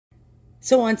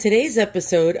So on today's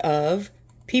episode of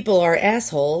People Are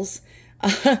Assholes,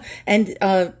 and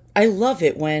I love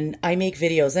it when I make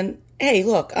videos. And hey,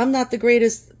 look, I'm not the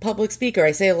greatest public speaker.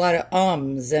 I say a lot of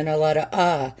ums and a lot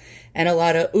of and a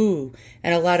lot of ooh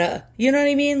and a lot of, you know what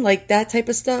I mean? Like that type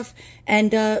of stuff.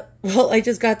 And well, I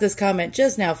just got this comment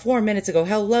just now, 4 minutes ago.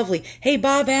 How lovely. Hey,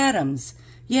 Bob Adams.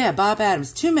 Yeah, Bob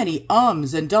Adams. Too many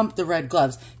ums and dump the red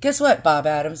gloves. Guess what, Bob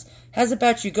Adams? How's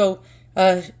about you go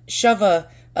shove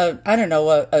I don't know,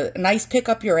 a nice pick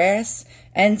up your ass?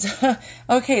 And,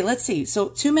 okay, let's see. So,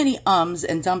 too many ums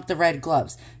and dump the red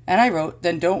gloves. And I wrote,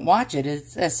 then don't watch it.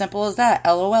 It's as simple as that.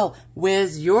 LOL.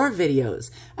 Where's your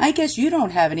videos? I guess you don't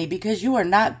have any because you are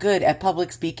not good at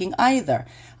public speaking either.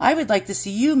 I would like to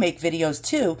see you make videos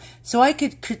too, so I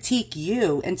could critique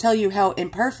you and tell you how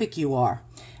imperfect you are.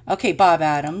 Okay, Bob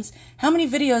Adams. How many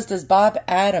videos does Bob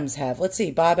Adams have? Let's see.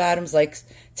 Bob Adams likes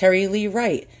Terry Lee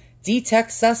Wright, D-Tech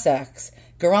Sussex,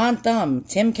 Garant Thumb,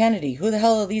 Tim Kennedy. Who the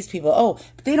hell are these people? Oh,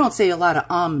 but they don't say a lot of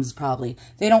ums, probably.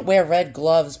 They don't wear red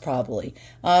gloves, probably.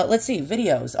 Let's see,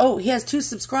 videos. Oh, he has 2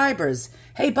 subscribers.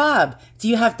 Hey, Bob, do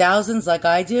you have thousands like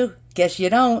I do? Guess you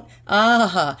don't.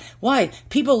 Why?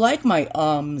 People like my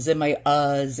ums and my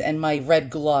uhs and my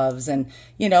red gloves. And,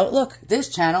 you know, look, this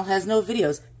channel has no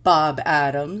videos. Bob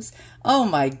Adams. Oh,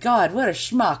 my God, what a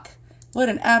schmuck. What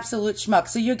an absolute schmuck.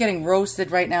 So you're getting roasted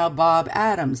right now, Bob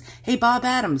Adams. Hey, Bob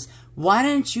Adams, why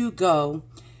don't you go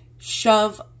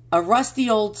shove a rusty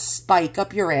old spike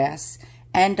up your ass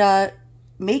and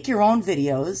make your own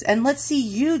videos, and let's see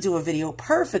you do a video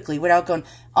perfectly without going,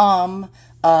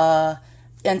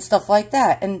 and stuff like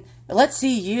that. And let's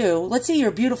see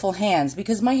your beautiful hands,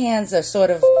 because my hands are sort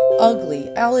of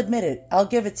ugly. I'll admit it. I'll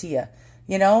give it to you.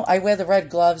 You know, I wear the red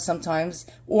gloves sometimes,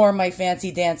 or my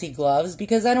fancy dancy gloves,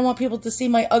 because I don't want people to see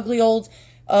my ugly old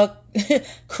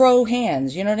crow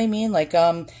hands. You know what I mean? Like,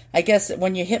 I guess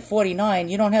when you hit 49,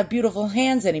 you don't have beautiful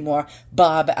hands anymore,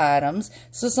 Bob Adams.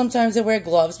 So sometimes I wear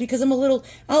gloves because I'm a little,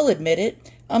 I'll admit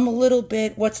it, I'm a little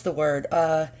bit, what's the word?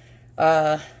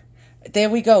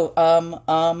 There we go.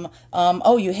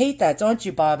 Oh, you hate that, don't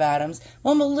you, Bob Adams?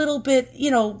 Well, I'm a little bit, you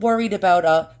know, worried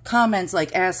about, comments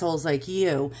like assholes like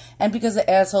you. And because of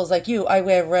assholes like you, I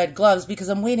wear red gloves because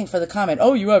I'm waiting for the comment.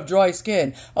 Oh, you have dry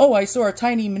skin. Oh, I saw a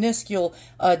tiny minuscule,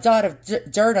 dot of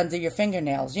dirt under your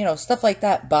fingernails. You know, stuff like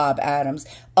that, Bob Adams.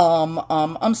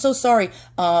 I'm so sorry,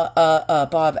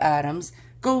 Bob Adams.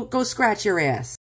 Go scratch your ass.